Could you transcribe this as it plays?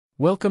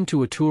Welcome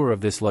to a tour of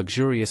this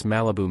luxurious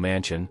Malibu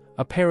mansion,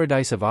 a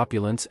paradise of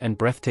opulence and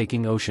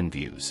breathtaking ocean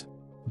views.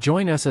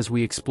 Join us as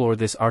we explore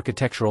this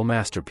architectural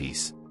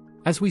masterpiece.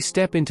 As we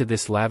step into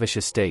this lavish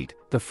estate,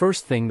 the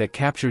first thing that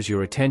captures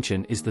your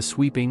attention is the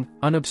sweeping,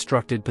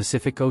 unobstructed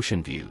Pacific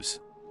Ocean views.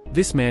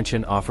 This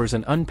mansion offers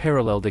an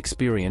unparalleled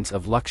experience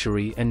of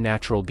luxury and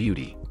natural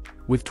beauty.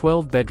 With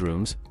 12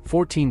 bedrooms,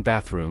 14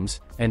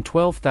 bathrooms, and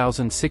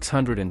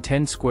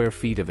 12,610 square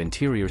feet of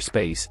interior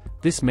space,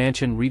 this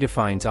mansion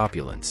redefines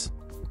opulence.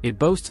 It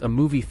boasts a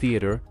movie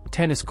theater,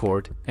 tennis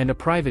court, and a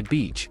private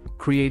beach,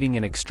 creating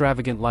an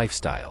extravagant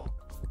lifestyle.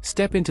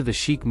 Step into the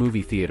chic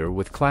movie theater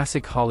with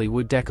classic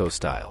Hollywood deco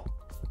style.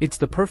 It's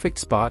the perfect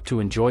spot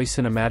to enjoy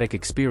cinematic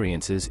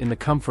experiences in the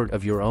comfort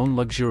of your own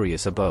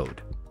luxurious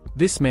abode.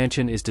 This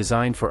mansion is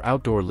designed for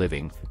outdoor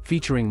living,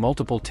 featuring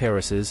multiple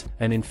terraces,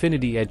 an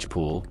infinity-edge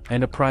pool,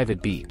 and a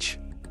private beach.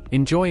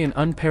 Enjoy an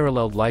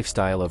unparalleled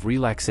lifestyle of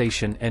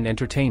relaxation and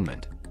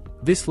entertainment.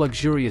 This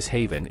luxurious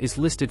haven is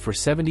listed for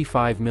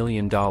 $75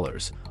 million,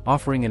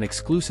 offering an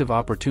exclusive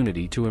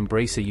opportunity to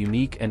embrace a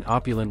unique and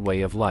opulent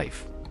way of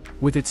life.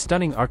 With its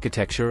stunning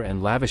architecture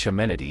and lavish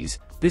amenities,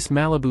 this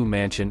Malibu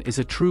mansion is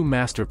a true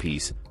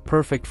masterpiece,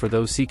 perfect for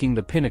those seeking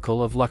the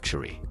pinnacle of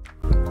luxury.